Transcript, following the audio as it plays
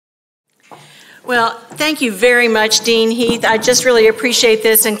Well, thank you very much, Dean Heath. I just really appreciate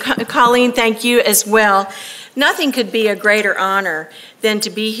this. And Colleen, thank you as well. Nothing could be a greater honor than to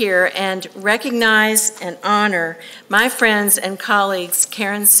be here and recognize and honor my friends and colleagues,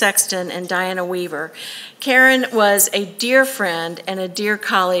 Karen Sexton and Diana Weaver. Karen was a dear friend and a dear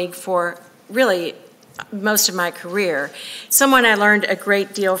colleague for really most of my career, someone I learned a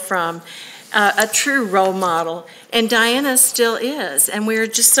great deal from. A true role model, and Diana still is. And we're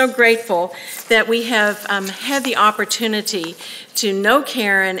just so grateful that we have had the opportunity to know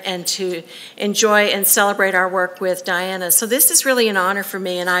Karen and to enjoy and celebrate our work with Diana. So this is really an honor for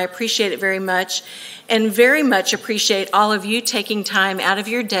me, and I appreciate it very much, and very much appreciate all of you taking time out of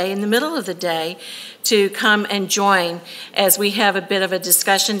your day, in the middle of the day, to come and join as we have a bit of a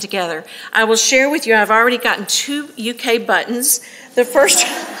discussion together. I will share with you, I've already gotten 2 UK buttons. The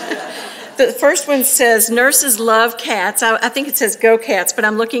first one says, "Nurses love cats." I think it says "Go Cats," but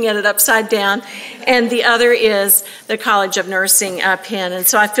I'm looking at it upside down. And the other is the College of Nursing pin. And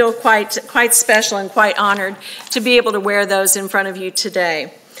so I feel quite special and quite honored to be able to wear those in front of you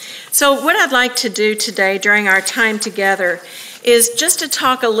today. So what I'd like to do today during our time together is just to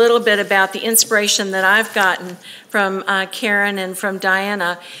talk a little bit about the inspiration that I've gotten from Karen and from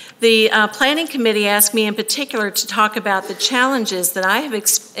Diana. The Planning Committee asked me in particular to talk about the challenges that I have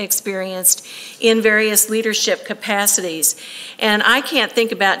experienced in various leadership capacities. And I can't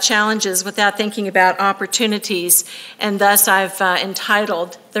think about challenges without thinking about opportunities, and thus I've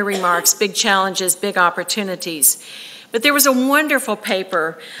entitled the remarks, "Big Challenges, Big Opportunities." But there was a wonderful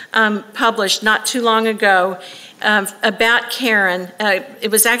paper published not too long ago about Karen. It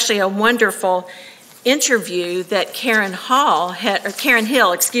was actually a wonderful interview that Karen Hill had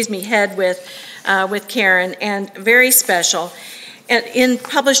with Karen, and very special, and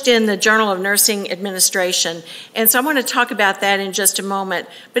published in the Journal of Nursing Administration. And so I want to talk about that in just a moment.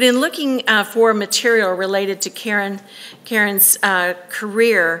 But in looking for material related to Karen's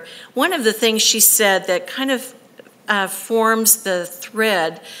career, one of the things she said that kind of forms the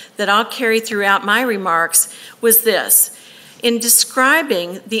thread that I'll carry throughout my remarks was this. In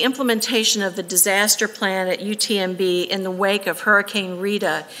describing the implementation of the disaster plan at UTMB in the wake of Hurricane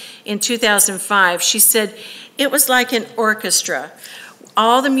Rita in 2005, she said, "It was like an orchestra.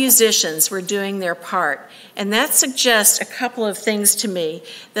 All the musicians were doing their part." And that suggests a couple of things to me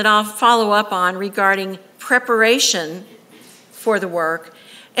that I'll follow up on regarding preparation for the work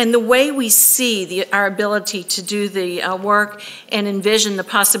and the way we see our ability to do the work and envision the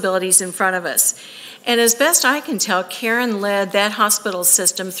possibilities in front of us. And as best I can tell, Karen led that hospital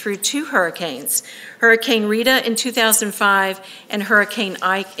system through 2 hurricanes, Hurricane Rita in 2005 and Hurricane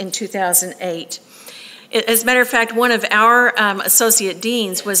Ike in 2008. As a matter of fact, one of our associate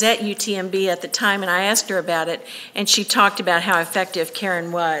deans was at UTMB at the time, and I asked her about it, and she talked about how effective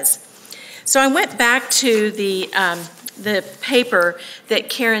Karen was. So I went back to the paper that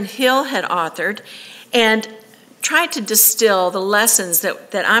Karen Hill had authored and tried to distill the lessons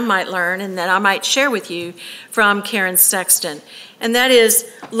that I might learn and that I might share with you from Karen Sexton. And that is,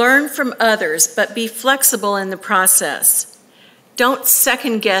 learn from others, but be flexible in the process. Don't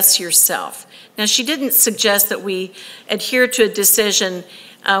second guess yourself. Now, she didn't suggest that we adhere to a decision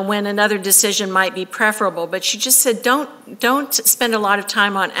when another decision might be preferable, but she just said, don't spend a lot of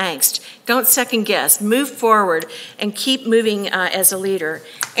time on angst. Don't second guess. Move forward and keep moving as a leader,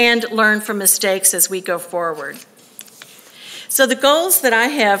 and learn from mistakes as we go forward. So the goals that I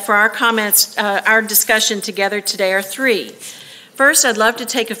have for our comments, our discussion together today are 3. First, I'd love to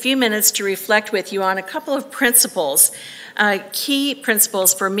take a few minutes to reflect with you on a couple of principles, key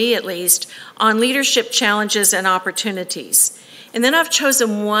principles for me at least, on leadership challenges and opportunities. And then I've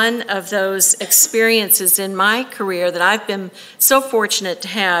chosen one of those experiences in my career that I've been so fortunate to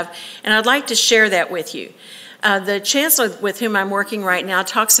have, and I'd like to share that with you. The chancellor with whom I'm working right now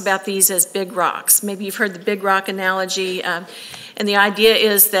talks about these as big rocks. Maybe you've heard the big rock analogy, and the idea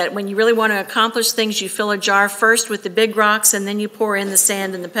is that when you really want to accomplish things, you fill a jar first with the big rocks, and then you pour in the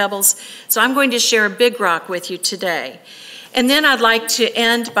sand and the pebbles. So I'm going to share a big rock with you today. And then I'd like to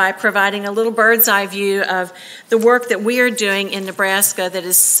end by providing a little bird's eye view of the work that we are doing in Nebraska that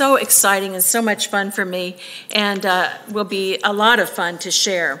is so exciting and so much fun for me, and will be a lot of fun to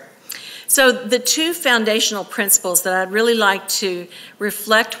share. So the 2 foundational principles that I'd really like to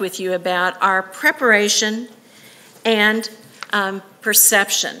reflect with you about are preparation and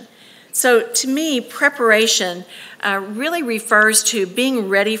perception. So to me, preparation really refers to being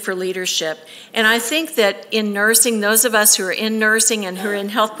ready for leadership. And I think that in nursing, those of us who are in nursing and who are in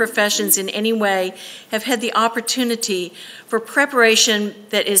health professions in any way have had the opportunity for preparation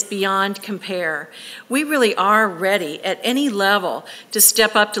that is beyond compare. We really are ready at any level to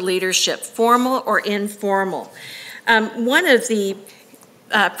step up to leadership, formal or informal. One of the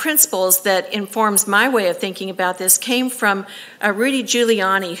principles that informs my way of thinking about this came from Rudy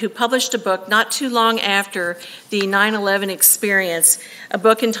Giuliani, who published a book not too long after the 9/11 experience, a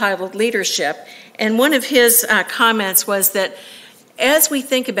book entitled Leadership. And one of his comments was that as we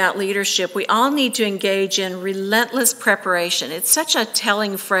think about leadership, we all need to engage in relentless preparation. It's such a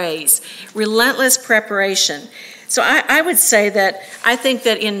telling phrase, relentless preparation. So I would say that I think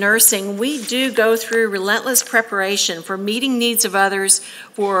that in nursing, we do go through relentless preparation for meeting needs of others,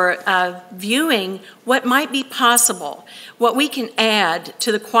 for viewing what might be possible, what we can add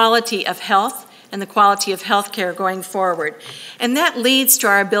to the quality of health and the quality of healthcare going forward. And that leads to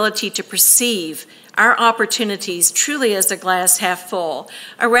our ability to perceive our opportunities truly as a glass half full.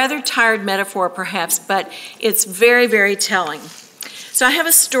 A rather tired metaphor perhaps, but it's very, very telling. So I have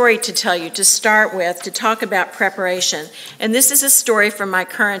a story to tell you to start with, to talk about preparation. And this is a story from my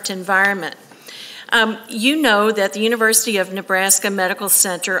current environment. You know that the University of Nebraska Medical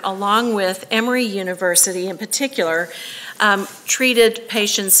Center, along with Emory University in particular, treated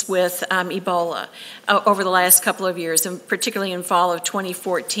patients with Ebola over the last couple of years, and particularly in fall of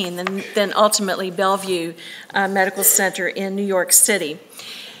 2014, and then ultimately Bellevue Medical Center in New York City.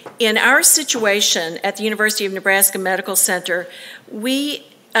 In our situation at the University of Nebraska Medical Center, we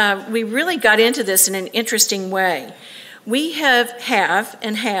really got into this in an interesting way. We have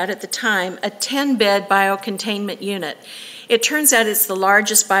and had at the time a 10-bed biocontainment unit. It turns out it's the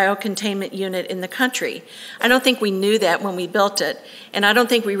largest biocontainment unit in the country. I don't think we knew that when we built it, and I don't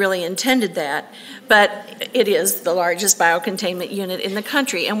think we really intended that, but it is the largest biocontainment unit in the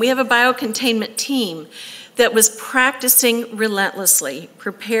country. And we have a biocontainment team that was practicing relentlessly,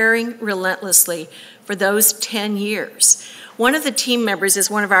 preparing relentlessly for those 10 years. One of the team members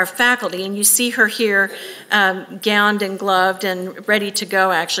is one of our faculty, and you see her here gowned and gloved and ready to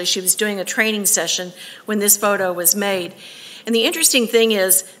go, actually. She was doing a training session when this photo was made. And the interesting thing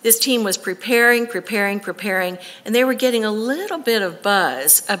is this team was preparing, and they were getting a little bit of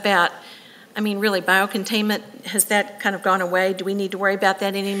buzz about, I mean, really, biocontainment, has that kind of gone away? Do we need to worry about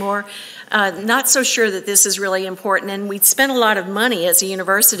that anymore? Not so sure that this is really important, and we spent a lot of money as a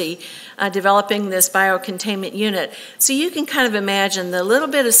university developing this biocontainment unit. So you can kind of imagine the little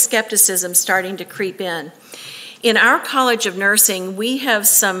bit of skepticism starting to creep in. In our College of Nursing, we have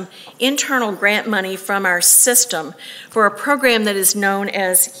some internal grant money from our system for a program that is known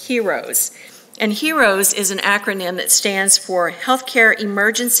as HEROES. And HEROES is an acronym that stands for Healthcare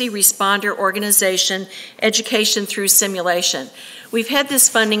Emergency Responder Organization Education Through Simulation. We've had this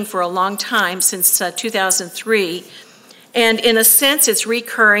funding for a long time, since 2003, and in a sense it's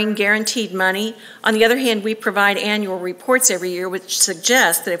recurring, guaranteed money. On the other hand, we provide annual reports every year which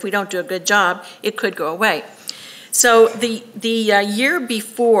suggest that if we don't do a good job, it could go away. So the year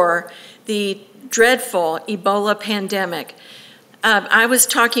before the dreadful Ebola pandemic, I was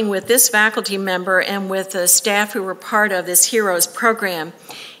talking with this faculty member and with the staff who were part of this HEROES program,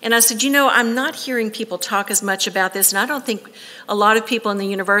 and I said, you know, I'm not hearing people talk as much about this, and I don't think a lot of people in the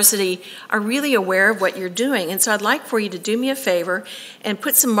university are really aware of what you're doing, and so I'd like for you to do me a favor and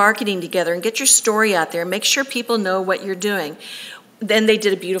put some marketing together and get your story out there and make sure people know what you're doing. Then they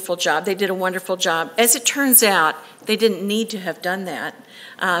did a beautiful job. They did a wonderful job. As it turns out, they didn't need to have done that,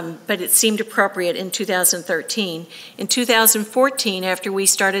 but it seemed appropriate in 2013. In 2014, after we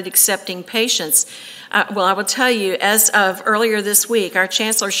started accepting patients, well, I will tell you, as of earlier this week, our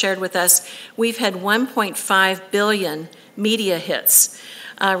chancellor shared with us, we've had 1.5 billion media hits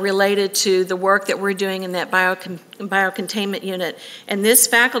related to the work that we're doing in that biocontainment unit. And this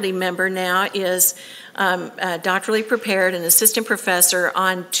faculty member now is doctorally prepared, an assistant professor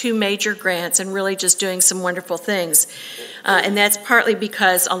on 2 major grants, and really just doing some wonderful things. And that's partly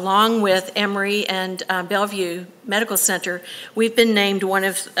because, along with Emory and Bellevue Medical Center, we've been named one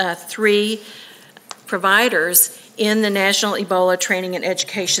of 3 providers in the National Ebola Training and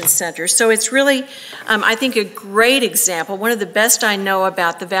Education Center. So it's really, I think, a great example, one of the best I know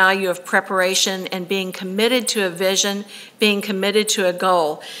about the value of preparation and being committed to a vision, being committed to a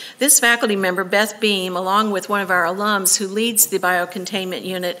goal. This faculty member, Beth Beam, along with one of our alums who leads the biocontainment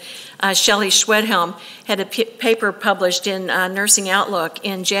unit, Shelley Schwedhelm, had a paper published in Nursing Outlook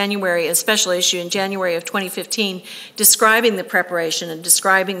in January, a special issue in January of 2015, describing the preparation and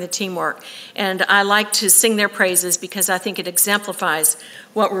describing the teamwork. And I like to sing their praises phrases because I think it exemplifies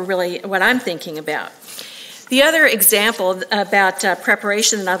what I'm thinking about. The other example about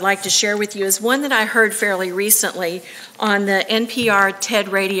preparation that I'd like to share with you is one that I heard fairly recently on the NPR TED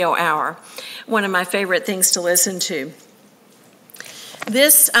Radio Hour, one of my favorite things to listen to.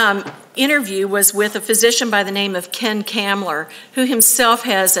 This interview was with a physician by the name of Ken Kamler, who himself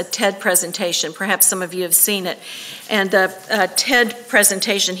has a TED presentation. Perhaps some of you have seen it. And the TED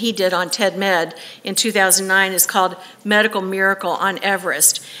presentation he did on TED Med in 2009 is called Medical Miracle on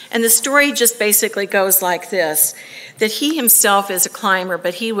Everest. And the story just basically goes like this, that he himself is a climber,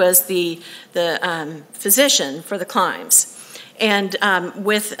 but he was the physician for the climbs, and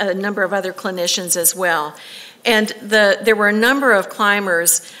with a number of other clinicians as well. And there were a number of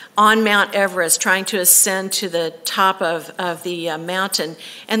climbers on Mount Everest trying to ascend to the top of the mountain,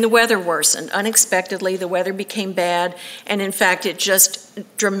 and the weather worsened. Unexpectedly, the weather became bad, and in fact, it just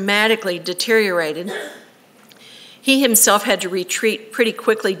dramatically deteriorated. He himself had to retreat pretty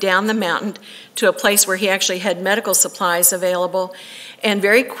quickly down the mountain to a place where he actually had medical supplies available. And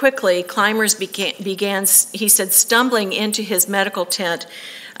very quickly, climbers began, he said, stumbling into his medical tent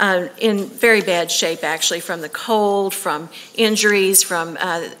in very bad shape, actually, from the cold, from injuries, from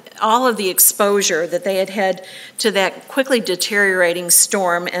all of the exposure that they had had to that quickly deteriorating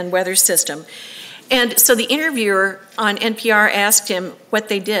storm and weather system. And so the interviewer on NPR asked him what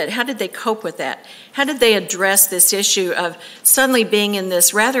they did. How did they cope with that? How did they address this issue of suddenly being in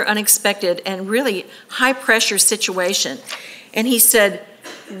this rather unexpected and really high-pressure situation? And he said,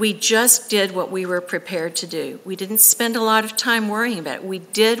 we just did what we were prepared to do. We didn't spend a lot of time worrying about it. We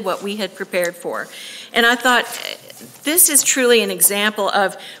did what we had prepared for. And I thought, this is truly an example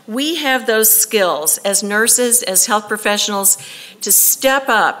of we have those skills as nurses, as health professionals, to step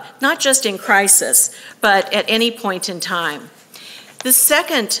up, not just in crisis, but at any point in time. The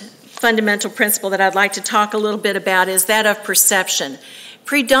second fundamental principle that I'd like to talk a little bit about is that of perception.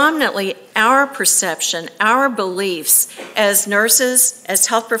 Predominantly, our perception, our beliefs as nurses, as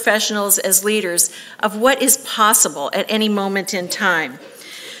health professionals, as leaders of what is possible at any moment in time.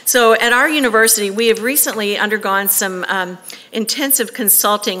 So at our university, we have recently undergone some intensive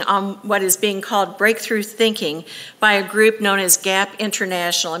consulting on what is being called breakthrough thinking by a group known as GAP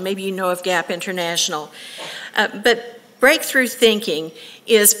International, and maybe you know of GAP International. But breakthrough thinking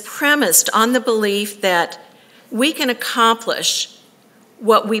is premised on the belief that we can accomplish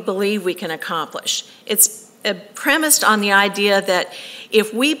what we believe we can accomplish. It's premised on the idea that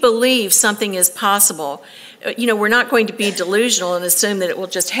if we believe something is possible, we're not going to be delusional and assume that it will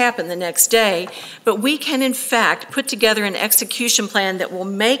just happen the next day, but we can in fact put together an execution plan that will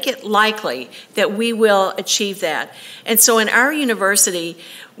make it likely that we will achieve that. And so in our university,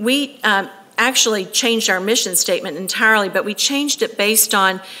 we actually changed our mission statement entirely, but we changed it based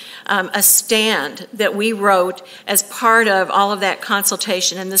on a stand that we wrote as part of all of that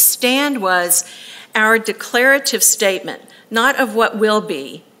consultation. And the stand was our declarative statement, not of what will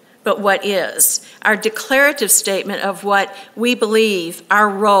be, but what is. Our declarative statement of what we believe our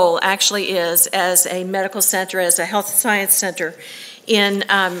role actually is as a medical center, as a health science center in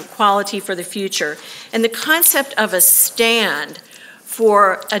quality for the future. And the concept of a stand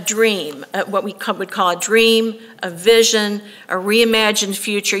for a dream, what we would call a dream, a vision, a reimagined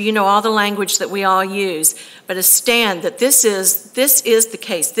future, all the language that we all use, but a stand that this is the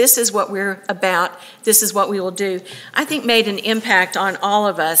case, this is what we're about, this is what we will do, I think made an impact on all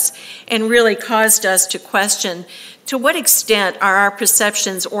of us and really caused us to question to what extent are our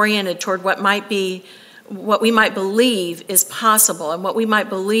perceptions oriented toward what we might believe is possible and what we might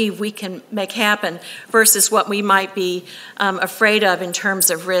believe we can make happen versus what we might be afraid of in terms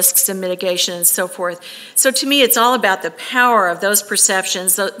of risks and mitigation and so forth. So to me, it's all about the power of those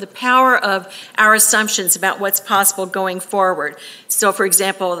perceptions, the power of our assumptions about what's possible going forward. So for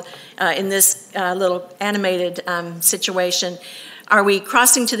example, in this little animated situation, are we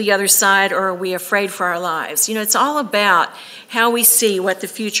crossing to the other side or are we afraid for our lives? It's all about how we see what the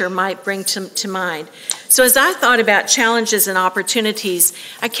future might bring to mind. So as I thought about challenges and opportunities,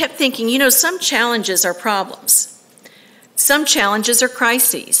 I kept thinking, some challenges are problems. Some challenges are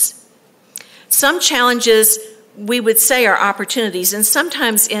crises. Some challenges we would say are opportunities, and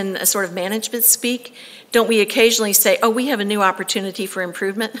sometimes in a sort of management speak, don't we occasionally say, oh, we have a new opportunity for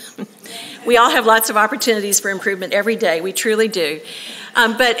improvement? We all have lots of opportunities for improvement every day. We truly do.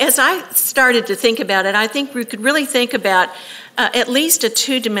 But as I started to think about it, I think we could really think about at least a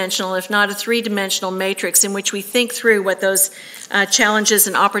two-dimensional, if not a three-dimensional matrix in which we think through what those challenges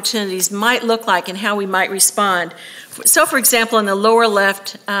and opportunities might look like and how we might respond. So, for example, in the lower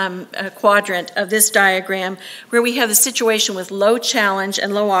left quadrant of this diagram, where we have the situation with low challenge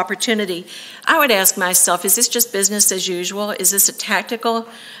and low opportunity, I would ask myself, is this just business as usual? Is this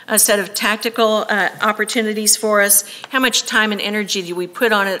a set of tactical opportunities for us? How much time and energy do we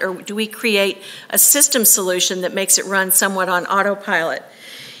put on it, or do we create a system solution that makes it run somewhat on autopilot?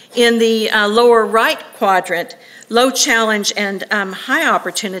 In the lower right quadrant, low challenge and high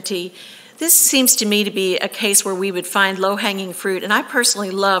opportunity, this seems to me to be a case where we would find low-hanging fruit, and I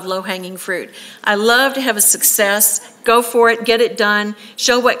personally love low-hanging fruit. I love to have a success, go for it, get it done,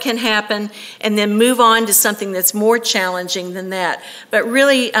 show what can happen, and then move on to something that's more challenging than that, but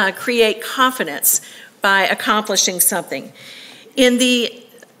really create confidence by accomplishing something. In the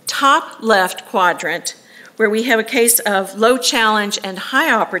top left quadrant, where we have a case of low challenge and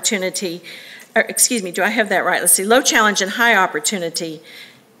high opportunity, or excuse me, do I have that right? Let's see, low challenge and high opportunity.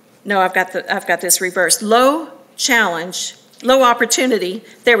 No, I've got this reversed. Low challenge, low opportunity,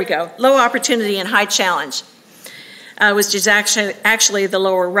 there we go, low opportunity and high challenge, which is actually the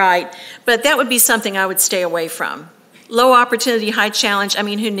lower right, but that would be something I would stay away from. Low opportunity, high challenge, I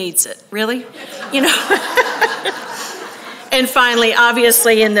mean, who needs it, really? You know? And finally,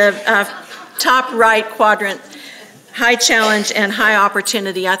 obviously, in the top right quadrant, high challenge and high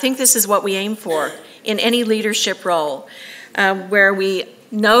opportunity. I think this is what we aim for in any leadership role, where we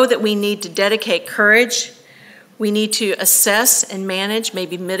know that we need to dedicate courage, we need to assess and manage,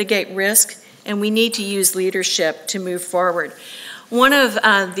 maybe mitigate risk, and we need to use leadership to move forward. One of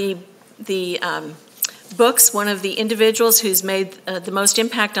the books, one of the individuals who's made the most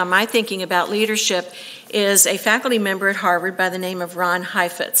impact on my thinking about leadership is a faculty member at Harvard by the name of Ron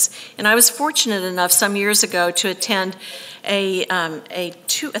Heifetz. And I was fortunate enough some years ago to attend I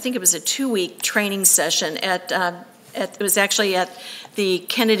think it was a 2-week training session it was actually at the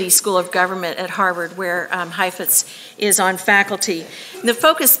Kennedy School of Government at Harvard, where Heifetz is on faculty. And the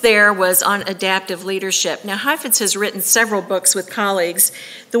focus there was on adaptive leadership. Now, Heifetz has written several books with colleagues.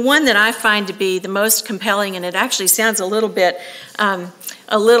 The one that I find to be the most compelling, and it actually sounds a little bit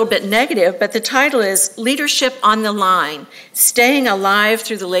negative, but the title is Leadership on the Line, Staying Alive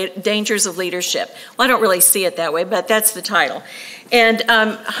Through the Dangers of Leadership. Well, I don't really see it that way, but that's the title. And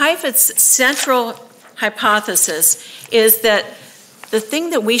Heifetz's central hypothesis is that the thing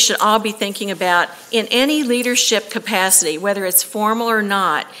that we should all be thinking about in any leadership capacity, whether it's formal or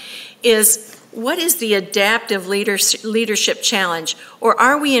not, is what is the adaptive leadership challenge, or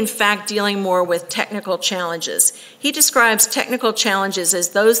are we in fact dealing more with technical challenges? He describes technical challenges as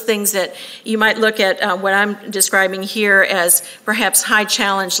those things that you might look at what I'm describing here as perhaps high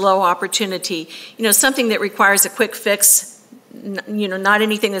challenge, low opportunity, something that requires a quick fix, not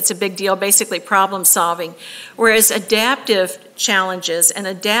anything that's a big deal, basically problem solving. Whereas adaptive challenges and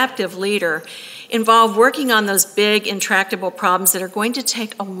adaptive leader involve working on those big intractable problems that are going to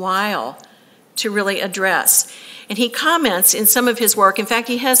take a while to really address. And he comments in some of his work, in fact,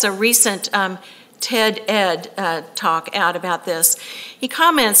 he has a recent TED Ed talk out about this. He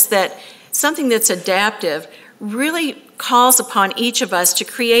comments that something that's adaptive really calls upon each of us to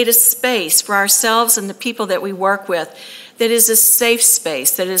create a space for ourselves and the people that we work with that is a safe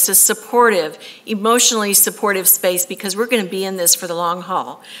space, that is a supportive, emotionally supportive space, because we're going to be in this for the long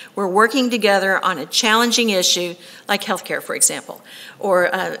haul. We're working together on a challenging issue, like healthcare, for example, or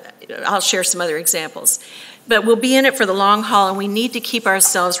I'll share some other examples. But we'll be in it for the long haul, and we need to keep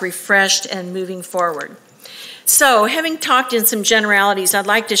ourselves refreshed and moving forward. So, having talked in some generalities, I'd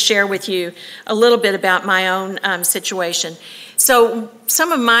like to share with you a little bit about my own situation. So,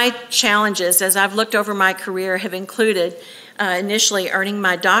 some of my challenges as I've looked over my career have included initially earning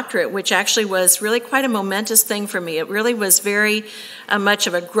my doctorate, which actually was really quite a momentous thing for me. It really was very much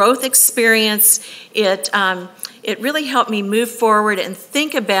of a growth experience. It really helped me move forward and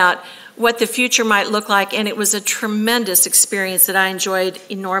think about what the future might look like, and it was a tremendous experience that I enjoyed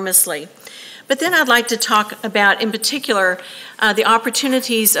enormously. But then I'd like to talk about, in particular, the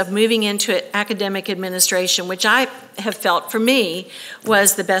opportunities of moving into academic administration, which I have felt, for me,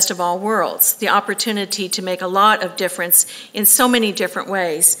 was the best of all worlds, the opportunity to make a lot of difference in so many different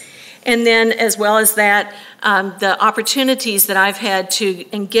ways. And then, as well as that, the opportunities that I've had to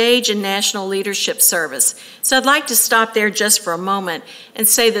engage in national leadership service. So I'd like to stop there just for a moment and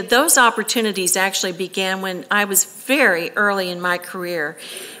say that those opportunities actually began when I was very early in my career.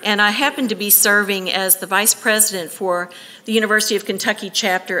 And I happened to be serving as the vice president for the University of Kentucky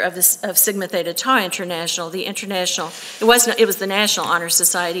chapter of Sigma Theta Tau International, it was the National Honor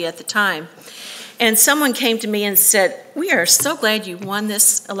Society at the time. And someone came to me and said, "We are so glad you won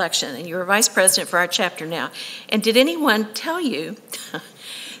this election and you're vice president for our chapter now. And did anyone tell you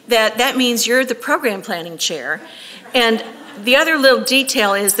that that means you're the program planning chair?" And the other little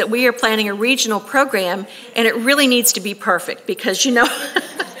detail is that we are planning a regional program, and it really needs to be perfect because, you know,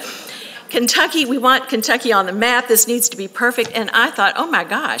 Kentucky, we want Kentucky on the map. This needs to be perfect. And I thought, oh my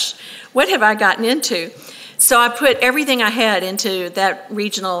gosh, what have I gotten into? So I put everything I had into that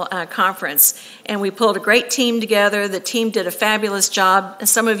regional conference, and we pulled a great team together. The team did a fabulous job.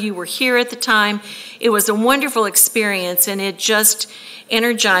 Some of you were here at the time. It was a wonderful experience, and it just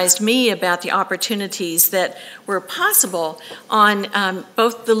energized me about the opportunities that were possible on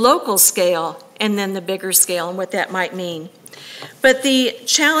both the local scale and then the bigger scale and what that might mean. But the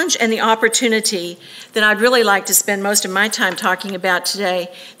challenge and the opportunity that I'd really like to spend most of my time talking about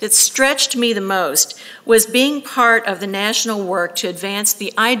today that stretched me the most was being part of the national work to advance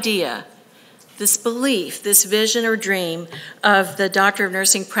the idea, this belief, this vision or dream of the Doctor of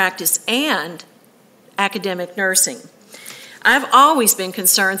Nursing practice and academic nursing. I've always been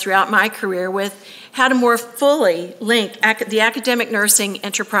concerned throughout my career with how to more fully link the academic nursing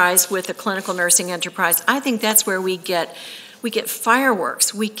enterprise with the clinical nursing enterprise. I think that's where we get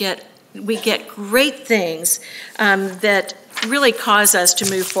fireworks, we get great things that really cause us to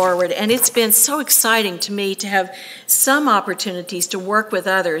move forward. And it's been so exciting to me to have some opportunities to work with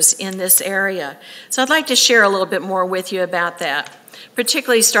others in this area. So I'd like to share a little bit more with you about that,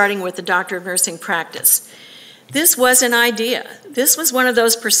 particularly starting with the Doctor of Nursing practice. This was an idea. This was one of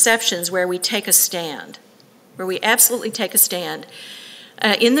those perceptions where we take a stand, where we absolutely take a stand.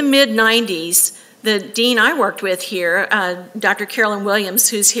 In the mid-90s, the dean I worked with here, Dr. Carolyn Williams,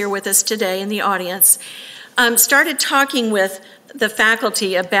 who's here with us today in the audience, started talking with the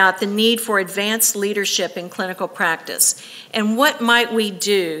faculty about the need for advanced leadership in clinical practice and what might we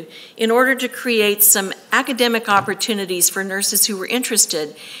do in order to create some academic opportunities for nurses who were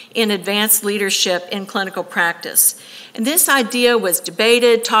interested in advanced leadership in clinical practice. And this idea was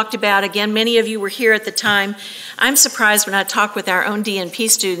debated, talked about. Again, many of you were here at the time. I'm surprised when I talk with our own DNP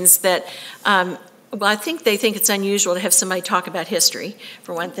students that well, I think they think it's unusual to have somebody talk about history,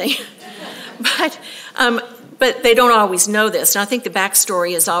 for one thing. But they don't always know this, and I think the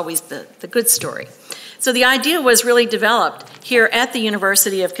backstory is always the good story. So the idea was really developed here at the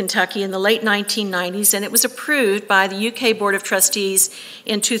University of Kentucky in the late 1990s, and it was approved by the UK Board of Trustees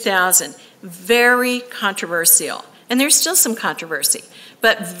in 2000. Very controversial, and there's still some controversy,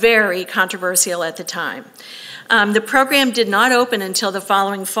 but very controversial at the time. The program did not open until the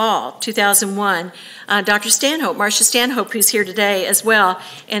following fall, 2001. Dr. Stanhope, Marcia Stanhope, who's here today as well,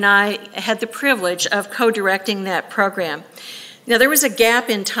 and I had the privilege of co-directing that program. Now, there was a gap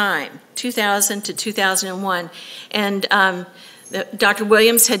in time, 2000 to 2001, and Dr.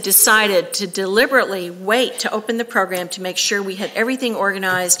 Williams had decided to deliberately wait to open the program to make sure we had everything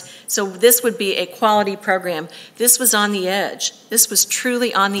organized so this would be a quality program. This was on the edge. This was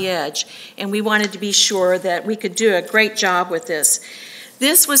truly on the edge, and we wanted to be sure that we could do a great job with this.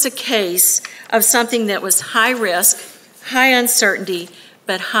 This was a case of something that was high risk, high uncertainty,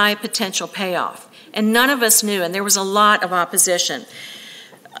 but high potential payoff. And none of us knew, and there was a lot of opposition.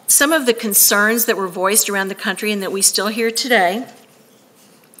 Some of the concerns that were voiced around the country and that we still hear today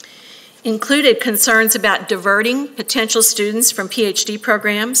included concerns about diverting potential students from PhD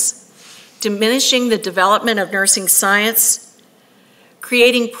programs, diminishing the development of nursing science,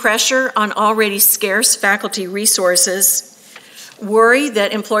 creating pressure on already scarce faculty resources, worry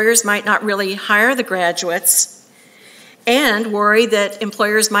that employers might not really hire the graduates, and worry that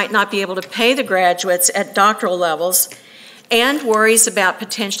employers might not be able to pay the graduates at doctoral levels, and worries about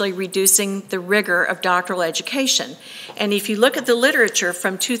potentially reducing the rigor of doctoral education. And if you look at the literature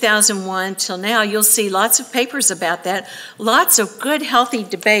from 2001 till now, you'll see lots of papers about that, lots of good, healthy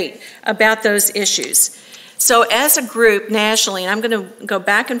debate about those issues. So as a group nationally, and I'm going to go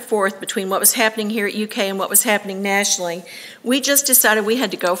back and forth between what was happening here at UK and what was happening nationally, we just decided we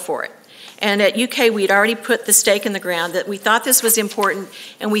had to go for it. And at UK, we'd already put the stake in the ground that we thought this was important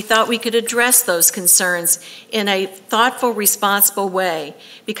and we thought we could address those concerns in a thoughtful, responsible way.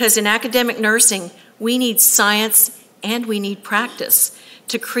 Because in academic nursing, we need science and we need practice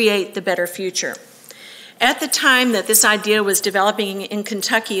to create the better future. At the time that this idea was developing in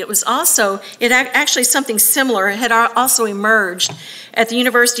Kentucky, actually something similar had also emerged at the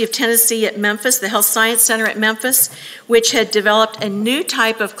University of Tennessee at Memphis, the Health Science Center at Memphis, which had developed a new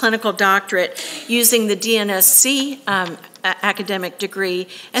type of clinical doctorate using the DNSC academic degree,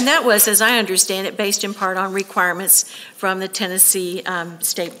 and that was, as I understand it, based in part on requirements from the Tennessee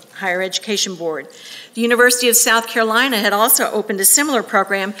State Higher Education Board. The University of South Carolina had also opened a similar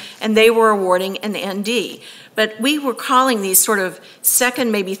program, and they were awarding an ND. But we were calling these sort of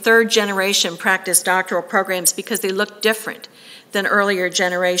second, maybe third generation practice doctoral programs because they looked different than earlier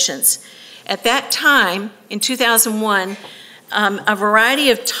generations. At that time, in 2001, a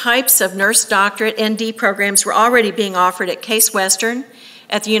variety of types of nurse doctorate ND programs were already being offered at Case Western,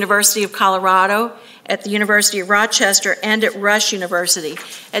 at the University of Colorado, at the University of Rochester, and at Rush University.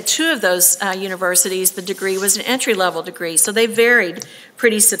 At two of those universities, the degree was an entry-level degree, so they varied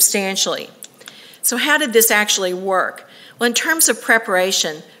pretty substantially. So how did this actually work? Well, in terms of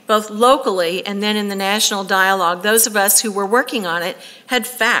preparation, both locally and then in the national dialogue, those of us who were working on it had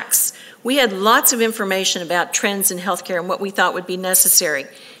facts. We had lots of information about trends in healthcare and what we thought would be necessary.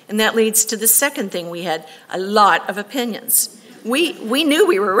 And that leads to the second thing: we had a lot of opinions. We knew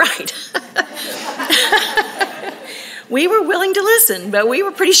we were right. We were willing to listen, but we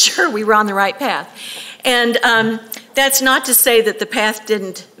were pretty sure we were on the right path. And that's not to say that the path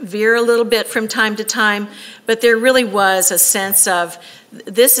didn't veer a little bit from time to time, but there really was a sense of,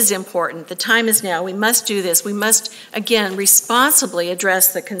 this is important, the time is now, we must do this, we must, again, responsibly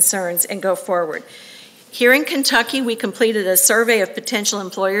address the concerns and go forward. Here in Kentucky, we completed a survey of potential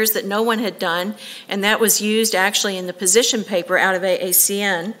employers that no one had done, and that was used actually in the position paper out of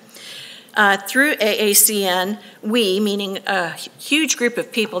AACN. Through AACN, we, meaning a huge group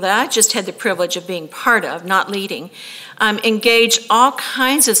of people that I just had the privilege of being part of, not leading, engaged all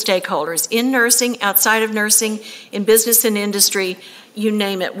kinds of stakeholders in nursing, outside of nursing, in business and industry, you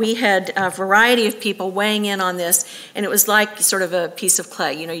name it. We had a variety of people weighing in on this, and it was like sort of a piece of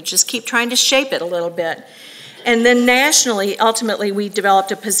clay. You know, you just keep trying to shape it a little bit. And then nationally, ultimately, we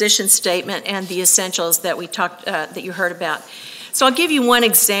developed a position statement and the essentials that we talked, that you heard about. So I'll give you one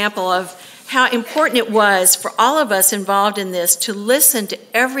example of how important it was for all of us involved in this to listen to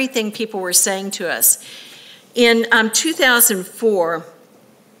everything people were saying to us. In 2004,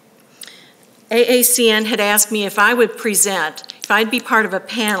 AACN had asked me if I would present, if I'd be part of a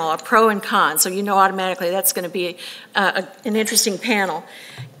panel, a pro and con, so you know automatically that's going to be an interesting panel,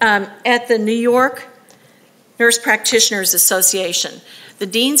 at the New York Nurse Practitioners Association. The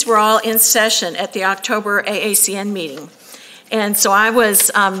deans were all in session at the October AACN meeting. And so I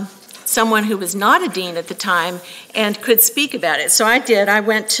was someone who was not a dean at the time and could speak about it. So I did. I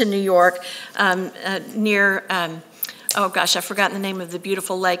went to New York near, oh gosh, I've forgotten the name of the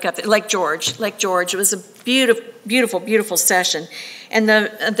beautiful lake up there, Lake George. Lake George. It was a beautiful, beautiful, beautiful session. And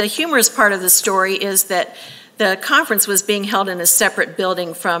the humorous part of the story is that the conference was being held in a separate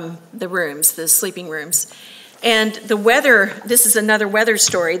building from the rooms, the sleeping rooms. And the weather, this is another weather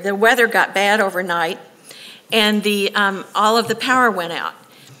story, the weather got bad overnight, and all of the power went out.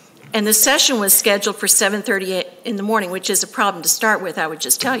 And the session was scheduled for 7:30 in the morning, which is a problem to start with, I would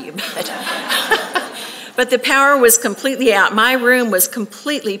just tell you. But the power was completely out. My room was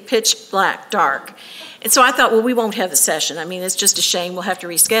completely pitch black, dark. And so I thought, well, we won't have the session. I mean, it's just a shame. We'll have to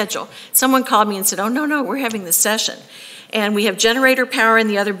reschedule. Someone called me and said, oh, no, we're having the session. And we have generator power in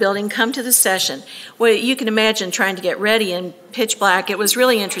the other building. Come to the session. Well, you can imagine trying to get ready in pitch black. It was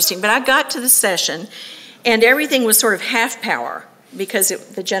really interesting. But I got to the session, and everything was sort of half power because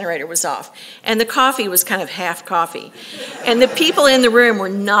the generator was off. And the coffee was kind of half coffee. And the people in the room were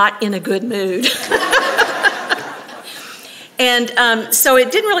not in a good mood. And so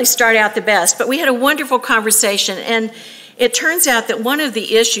it didn't really start out the best, but we had a wonderful conversation. And it turns out that one of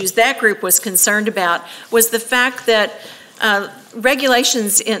the issues that group was concerned about was the fact that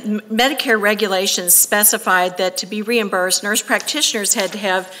Medicare regulations specified that to be reimbursed, nurse practitioners had to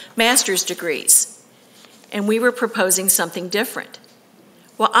have master's degrees. And we were proposing something different.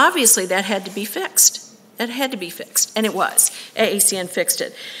 Well, obviously that had to be fixed. That had to be fixed, and it was. AACN fixed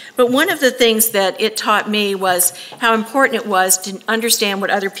it. But one of the things that it taught me was how important it was to understand what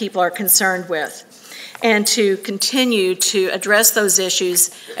other people are concerned with and to continue to address those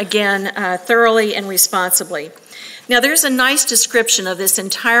issues, again, thoroughly and responsibly. Now, there's a nice description of this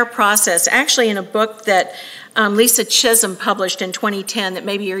entire process, actually in a book that Lisa Chisholm published in 2010 that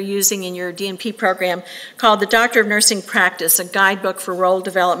maybe you're using in your DNP program called The Doctor of Nursing Practice, a guidebook for role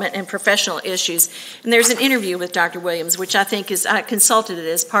development and professional issues. And there's an interview with Dr. Williams, which I think is, I consulted it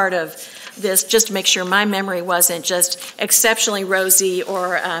as part of this just to make sure my memory wasn't just exceptionally rosy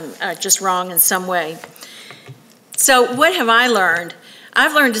or just wrong in some way. So what have I learned?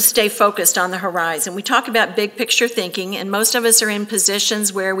 I've learned to stay focused on the horizon. We talk about big picture thinking, and most of us are in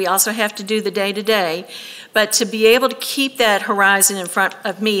positions where we also have to do the day-to-day, but to be able to keep that horizon in front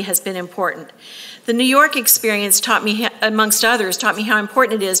of me has been important. The New York experience taught me, amongst others, taught me how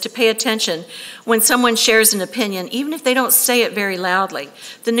important it is to pay attention when someone shares an opinion, even if they don't say it very loudly.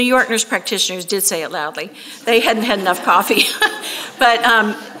 The New York nurse practitioners did say it loudly. They hadn't had enough coffee. But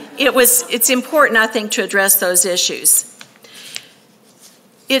it's important, I think, to address those issues.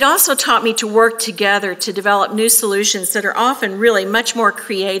 It also taught me to work together to develop new solutions that are often really much more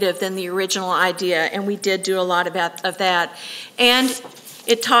creative than the original idea, and we did do a lot of that. And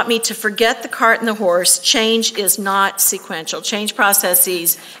it taught me to forget the cart and the horse. Change is not sequential. Change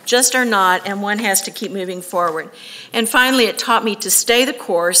processes just are not, and one has to keep moving forward. And finally, it taught me to stay the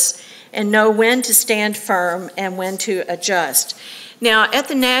course and know when to stand firm and when to adjust. Now, at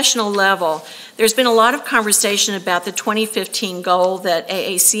the national level, there's been a lot of conversation about the 2015 goal that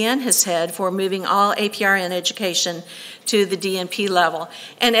AACN has had for moving all APRN education to the DNP level.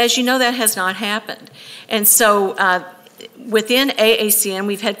 And as you know, that has not happened. And so within AACN,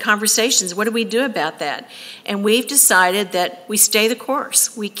 we've had conversations. What do we do about that? And we've decided that we stay the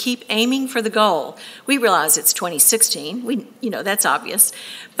course. We keep aiming for the goal. We realize it's 2016. That's obvious.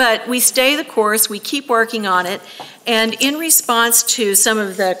 But we stay the course. We keep working on it. And in response to some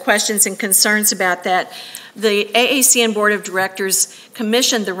of the questions and concerns about that, the AACN Board of Directors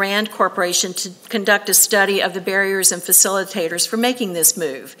commissioned the RAND Corporation to conduct a study of the barriers and facilitators for making this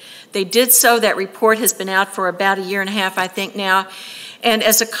move. They did so. That report has been out for about a year and a half, I think now. And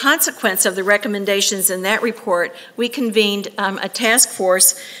as a consequence of the recommendations in that report, we convened a task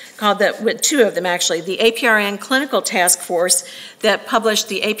force called two of them actually, the APRN Clinical Task Force that published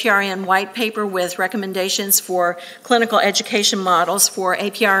the APRN white paper with recommendations for clinical education models for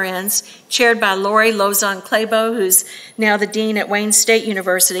APRNs, chaired by Lori Lozon-Clabo, who's now the dean at Wayne State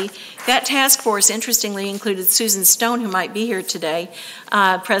University. That task force, interestingly, included Susan Stone, who might be here today,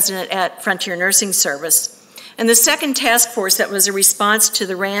 president at Frontier Nursing Service. And the second task force that was a response to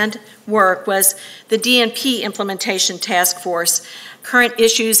the RAND work was the DNP Implementation Task Force, Current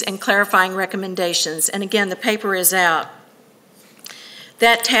Issues and Clarifying Recommendations. And again, the paper is out.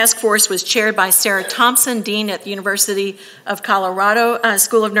 That task force was chaired by Sarah Thompson, dean at the University of Colorado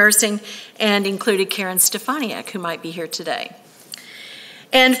School of Nursing, and included Karen Stefaniak, who might be here today.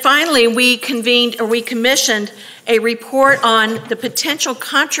 And finally, we commissioned a report on the potential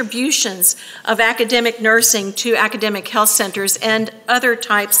contributions of academic nursing to academic health centers and other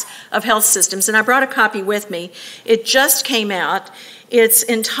types of health systems. And I brought a copy with me. It just came out. It's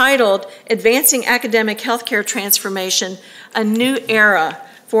entitled Advancing Academic Healthcare Transformation, A New Era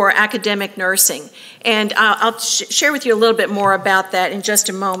for Academic Nursing. And I'll share with you a little bit more about that in just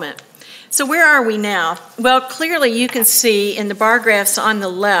a moment. So where are we now? Well, clearly you can see in the bar graphs on the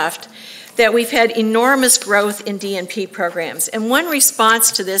left that we've had enormous growth in DNP programs. And one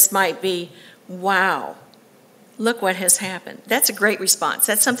response to this might be, wow, look what has happened. That's a great response.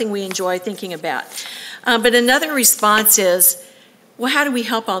 That's something we enjoy thinking about. But another response is, well, how do we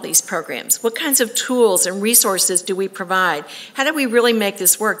help all these programs? What kinds of tools and resources do we provide? How do we really make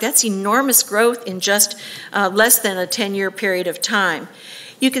this work? That's enormous growth in just less than a 10-year period of time.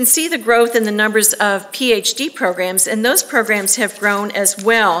 You can see the growth in the numbers of PhD programs, and those programs have grown as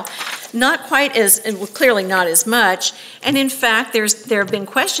well. Not quite as, well, clearly not as much, and in fact there have been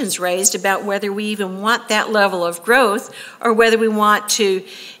questions raised about whether we even want that level of growth or whether we want to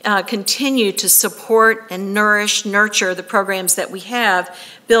continue to support and nurture the programs that we have,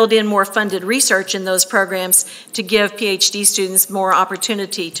 build in more funded research in those programs to give PhD students more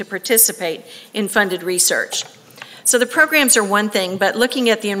opportunity to participate in funded research. So the programs are one thing, but looking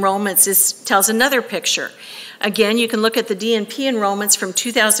at the enrollments tells another picture. Again, you can look at the DNP enrollments from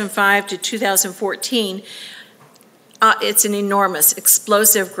 2005 to 2014. It's an enormous,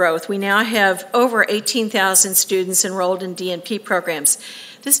 explosive growth. We now have over 18,000 students enrolled in DNP programs.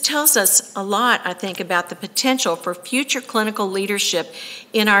 This tells us a lot, I think, about the potential for future clinical leadership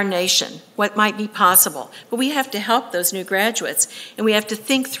in our nation, what might be possible. But we have to help those new graduates, and we have to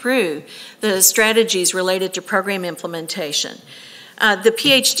think through the strategies related to program implementation. The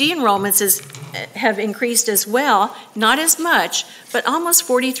PhD enrollments have increased as well, not as much, but almost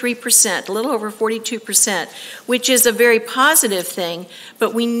 43%, a little over 42%, which is a very positive thing,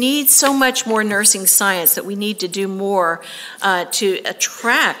 but we need so much more nursing science that we need to do more to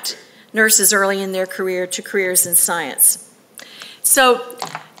attract nurses early in their career to careers in science. So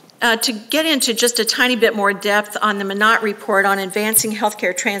to get into just a tiny bit more depth on the Minot report on advancing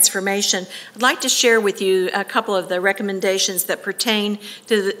healthcare transformation, I'd like to share with you a couple of the recommendations that pertain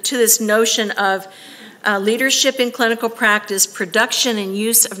to this notion of leadership in clinical practice, production and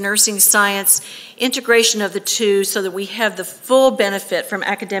use of nursing science, integration of the two so that we have the full benefit from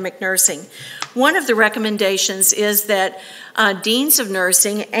academic nursing. One of the recommendations is that deans of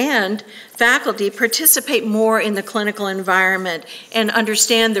nursing and faculty participate more in the clinical environment and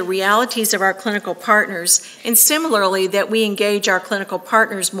understand the realities of our clinical partners, and similarly that we engage our clinical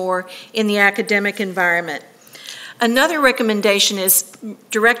partners more in the academic environment. Another recommendation is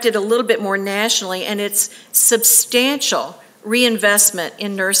directed a little bit more nationally, and it's substantial reinvestment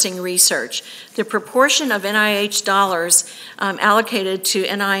in nursing research. The proportion of NIH dollars allocated to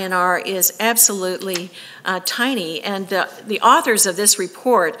NINR is absolutely tiny, and the authors of this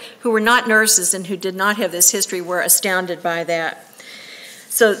report, who were not nurses and who did not have this history, were astounded by that.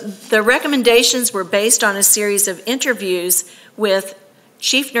 So the recommendations were based on a series of interviews with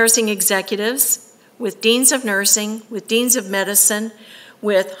chief nursing executives, with deans of nursing, with deans of medicine,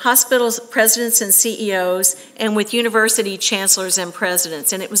 with hospitals presidents and CEOs, and with university chancellors and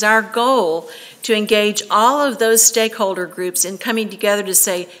presidents. And it was our goal to engage all of those stakeholder groups in coming together to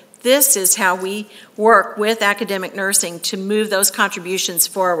say, this is how we work with academic nursing to move those contributions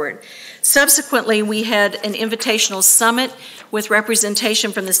forward. Subsequently, we had an invitational summit with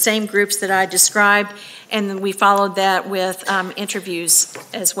representation from the same groups that I described, and then we followed that with interviews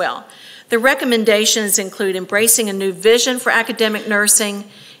as well. The recommendations include embracing a new vision for academic nursing,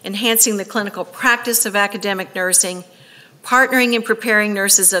 enhancing the clinical practice of academic nursing, partnering and preparing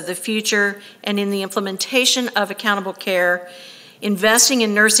nurses of the future, and in the implementation of accountable care, investing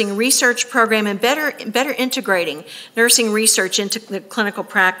in nursing research program and better integrating nursing research into the clinical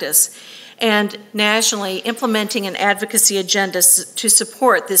practice, and nationally implementing an advocacy agenda to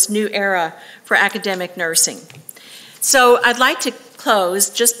support this new era for academic nursing. So I'd like to close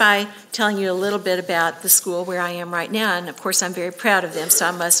just by telling you a little bit about the school where I am right now, and of course I'm very proud of them, so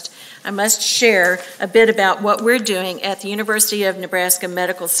I must share a bit about what we're doing at the University of Nebraska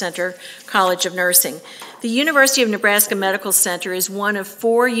Medical Center College of Nursing. The University of Nebraska Medical Center is one of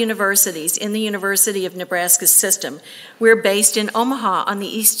 4 universities in the University of Nebraska system. We're based in Omaha on the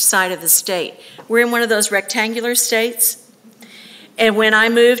east side of the state. We're in one of those rectangular states, and when I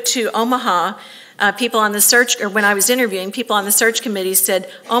moved to Omaha, people on the search, or when I was interviewing, people on the search committee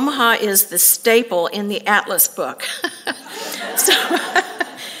said, Omaha is the staple in the Atlas book.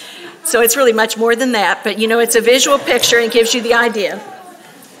 So it's really much more than that, but you know, it's a visual picture and gives you the idea.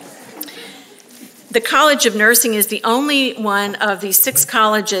 The College of Nursing is the only one of the 6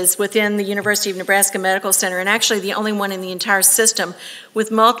 colleges within the University of Nebraska Medical Center, and actually the only one in the entire system with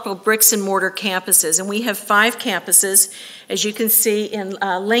multiple bricks and mortar campuses. And we have 5 campuses, as you can see, in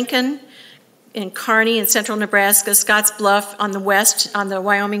Lincoln, in Kearney in central Nebraska, Scotts Bluff on the west, on the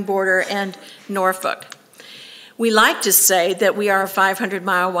Wyoming border, and Norfolk. We like to say that we are a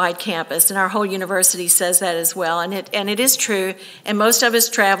 500-mile wide campus, and our whole university says that as well, and it is true, and most of us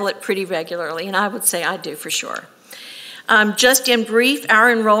travel it pretty regularly, and I would say I do for sure. Just in brief, our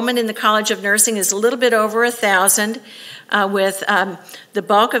enrollment in the College of Nursing is a little bit over 1,000, with the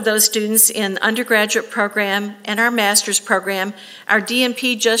bulk of those students in undergraduate program and our master's program. Our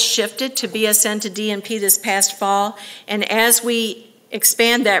DNP just shifted to BSN to DNP this past fall, and as we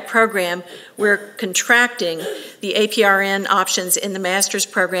expand that program, we're contracting the APRN options in the master's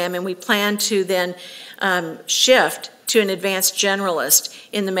program, and we plan to then shift to an advanced generalist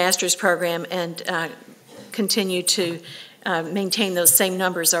in the master's program and continue to maintain those same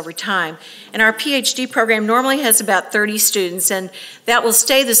numbers over time. And our PhD program normally has about 30 students, and that will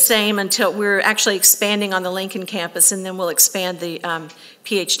stay the same until we're actually expanding on the Lincoln campus, and then we'll expand the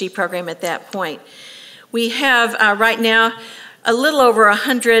PhD program at that point. We have right now a little over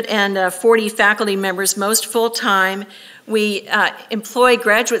 140 faculty members, most full-time. We employ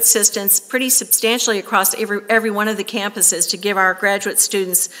graduate assistants pretty substantially across every one of the campuses to give our graduate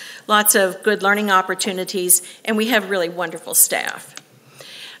students lots of good learning opportunities, and we have really wonderful staff.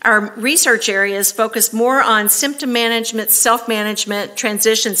 Our research areas focus more on symptom management, self-management,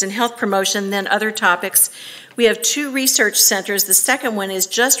 transitions, and health promotion than other topics. We have 2 research centers. The second one is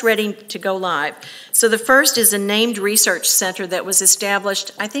just ready to go live. So the first is a named research center that was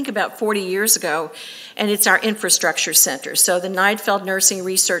established, I think, about 40 years ago, and it's our infrastructure center. So the Neidfeld Nursing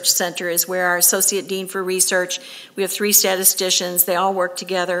Research Center is where our Associate Dean for Research, we have 3 statisticians, they all work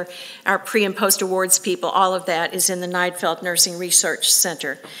together, our pre- and post-awards people, all of that is in the Neidfeld Nursing Research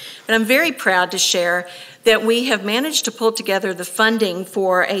Center. And I'm very proud to share that we have managed to pull together the funding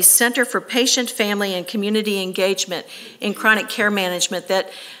for a Center for Patient, Family, and Community Engagement in Chronic Care Management that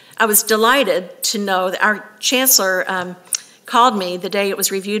I was delighted to know that our chancellor called me the day it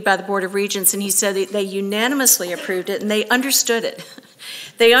was reviewed by the Board of Regents, and he said that they unanimously approved it and they understood it.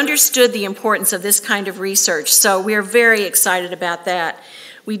 They understood the importance of this kind of research, so we are very excited about that.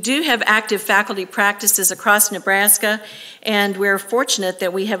 We do have active faculty practices across Nebraska, and we're fortunate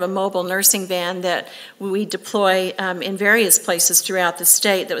that we have a mobile nursing van that we deploy in various places throughout the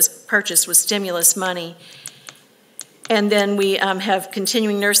state that was purchased with stimulus money. And then we have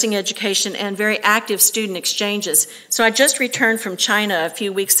continuing nursing education and very active student exchanges. So I just returned from China a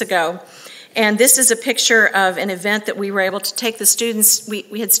few weeks ago, and this is a picture of an event that we were able to take the students.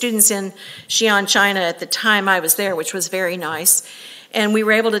 We had students in Xi'an, China at the time I was there, which was very nice. And we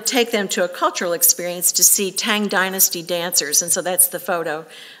were able to take them to a cultural experience to see Tang Dynasty dancers, and so that's the photo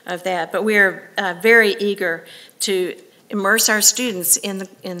of that. But we are very eager to immerse our students in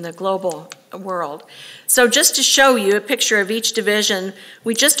the global world. So just to show you a picture of each division,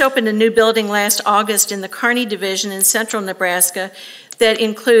 we just opened a new building last August in the Kearney Division in central Nebraska that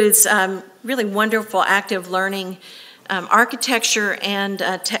includes really wonderful active learning, architecture and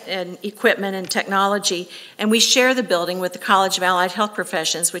equipment and technology. And we share the building with the College of Allied Health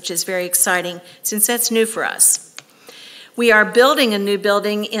Professions, which is very exciting since that's new for us. We are building a new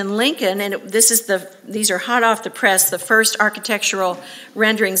building in Lincoln, and these are hot off the press, the first architectural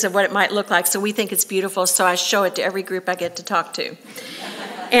renderings of what it might look like, so we think it's beautiful, so I show it to every group I get to talk to.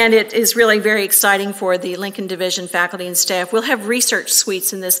 And it is really very exciting for the Lincoln Division faculty and staff. We'll have research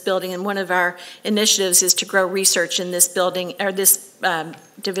suites in this building, and one of our initiatives is to grow research in this building, or this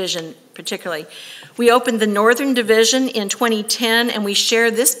division particularly. We opened the Northern Division in 2010, and we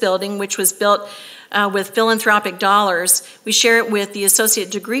share this building, which was built with philanthropic dollars. We share it with the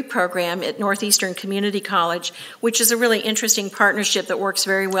Associate Degree Program at Northeastern Community College, which is a really interesting partnership that works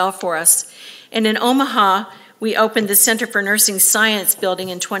very well for us. And in Omaha, we opened the Center for Nursing Science building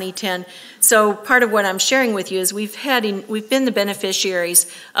in 2010. So part of what I'm sharing with you is we've been the beneficiaries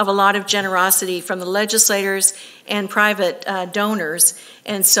of a lot of generosity from the legislators and private donors,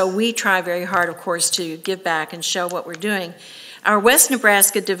 and so we try very hard, of course, to give back and show what we're doing. Our West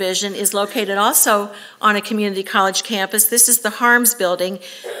Nebraska division is located also on a community college campus. This is the Harms building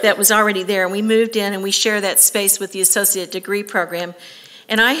that was already there, and we moved in and we share that space with the Associate Degree Program.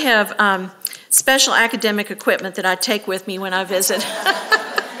 And I have special academic equipment that I take with me when I visit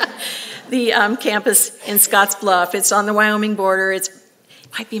the campus in Scottsbluff. It's on the Wyoming border. It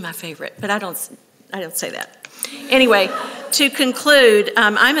might be my favorite, but I don't say that. Anyway, to conclude,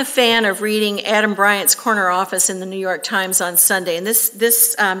 I'm a fan of reading Adam Bryant's Corner Office in the New York Times on Sunday, and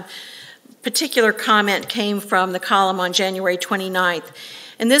this particular comment came from the column on January 29th,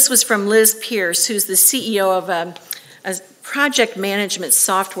 and this was from Liz Pierce, who's the CEO of a project management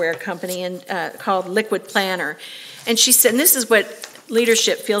software company called Liquid Planner, and she said, and this is what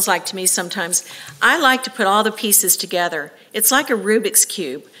leadership feels like to me sometimes, I like to put all the pieces together. It's like a Rubik's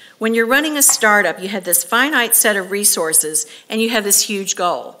Cube. When you're running a startup, you have this finite set of resources and you have this huge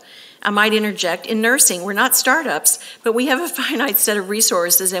goal. I might interject, in nursing, we're not startups, but we have a finite set of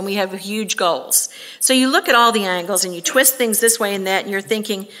resources and we have huge goals. So you look at all the angles and you twist things this way and that, and you're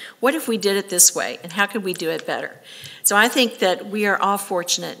thinking, what if we did it this way and how could we do it better? So I think that we are all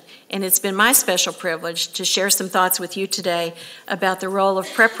fortunate, and it's been my special privilege to share some thoughts with you today about the role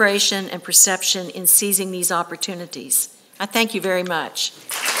of preparation and perception in seizing these opportunities. I thank you very much.